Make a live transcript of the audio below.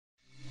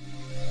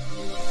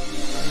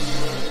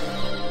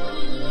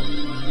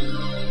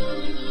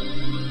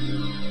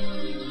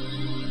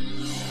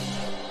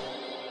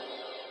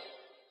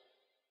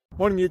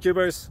Morning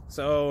YouTubers.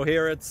 So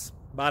here it's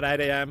about 8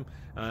 a.m.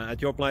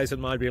 At your place it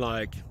might be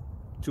like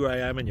 2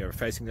 a.m. and you're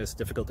facing this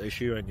difficult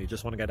issue and you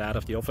just want to get out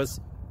of the office.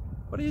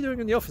 What are you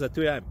doing in the office at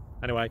 2 a.m.?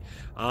 Anyway,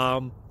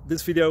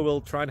 this video will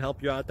try and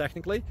help you out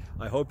technically.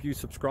 I hope you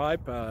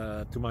subscribe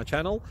to my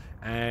channel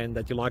and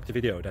that you like the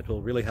video. That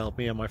will really help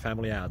me and my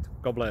family out.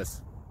 God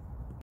bless.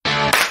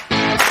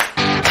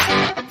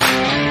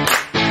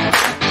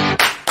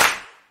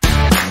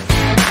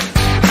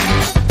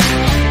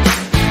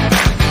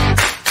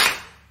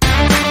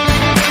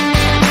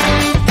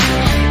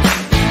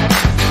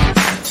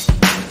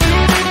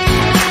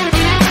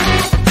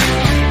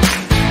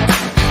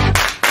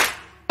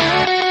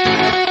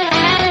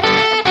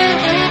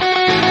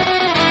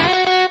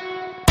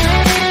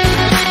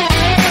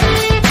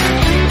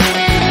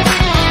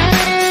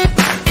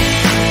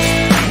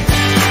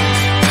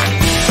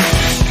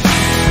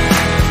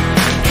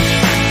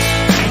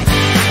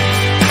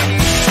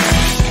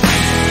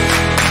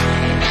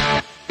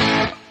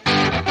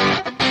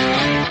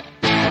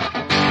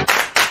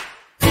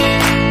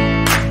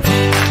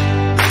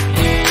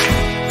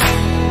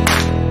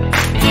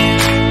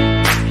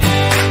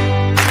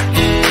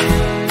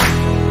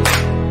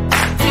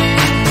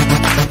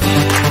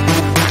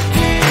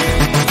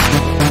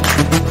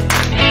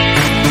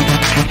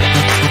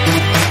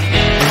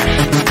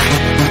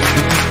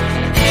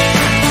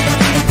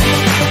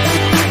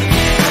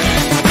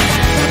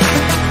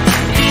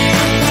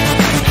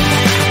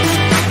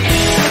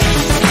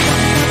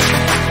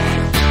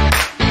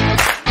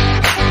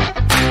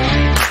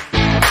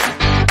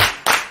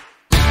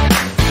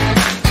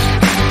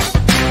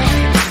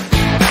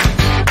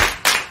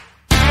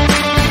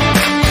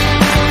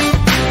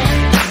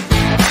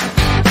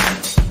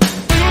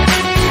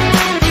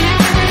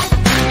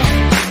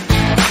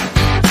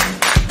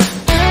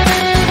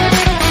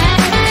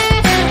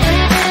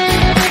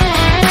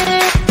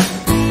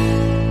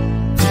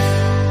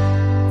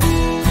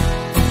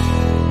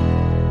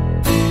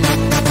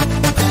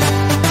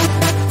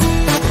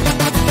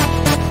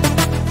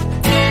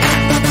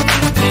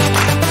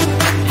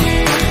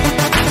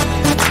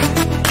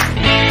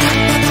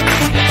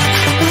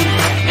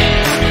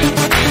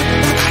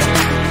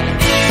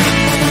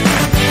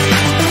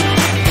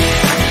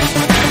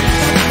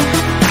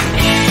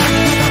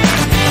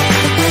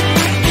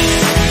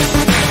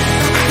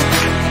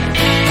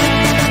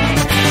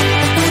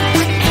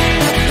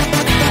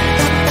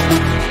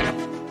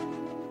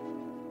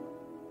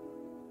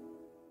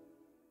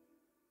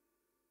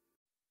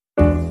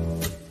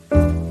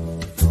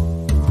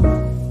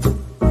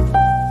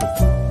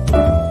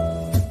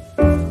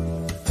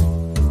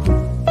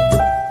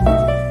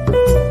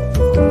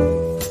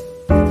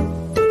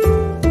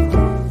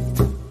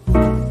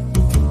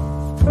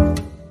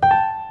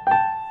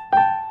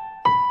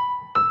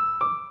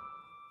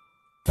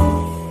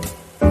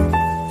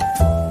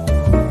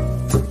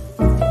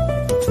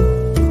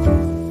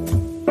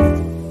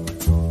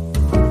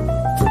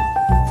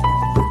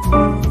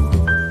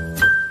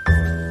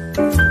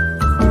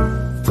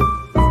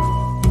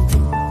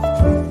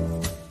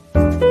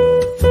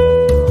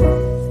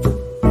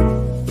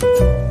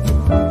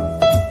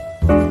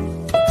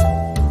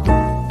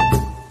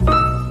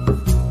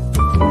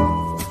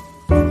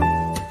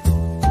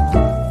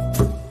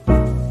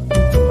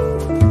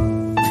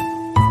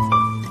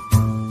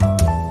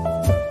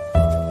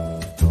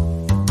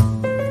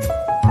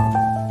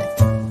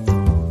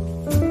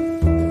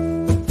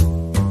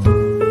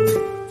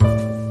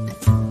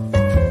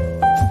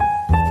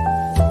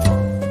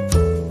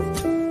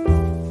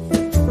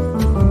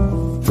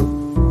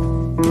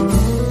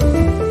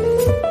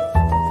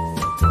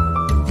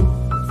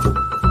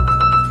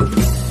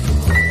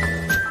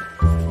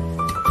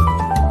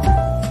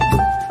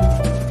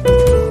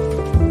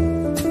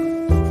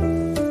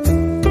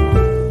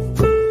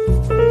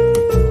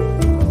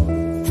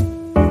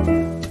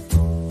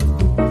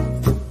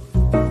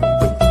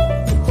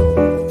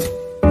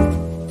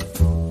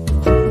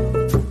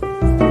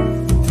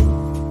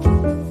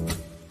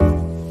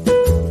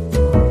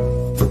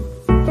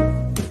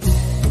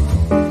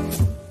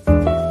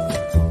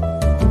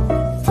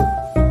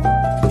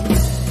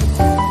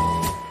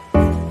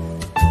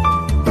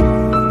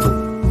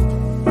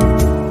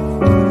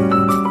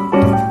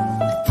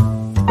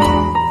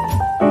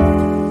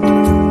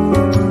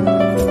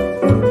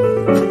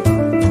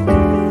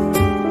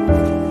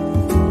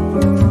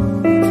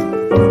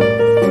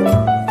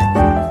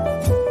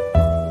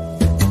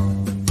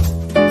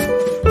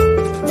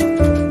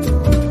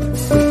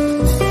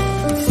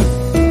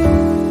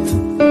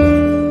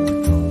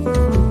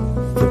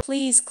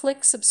 Please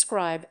click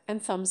subscribe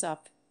and thumbs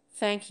up.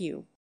 Thank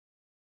you.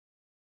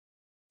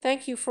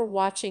 Thank you for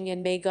watching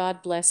and may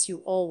God bless you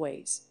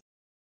always.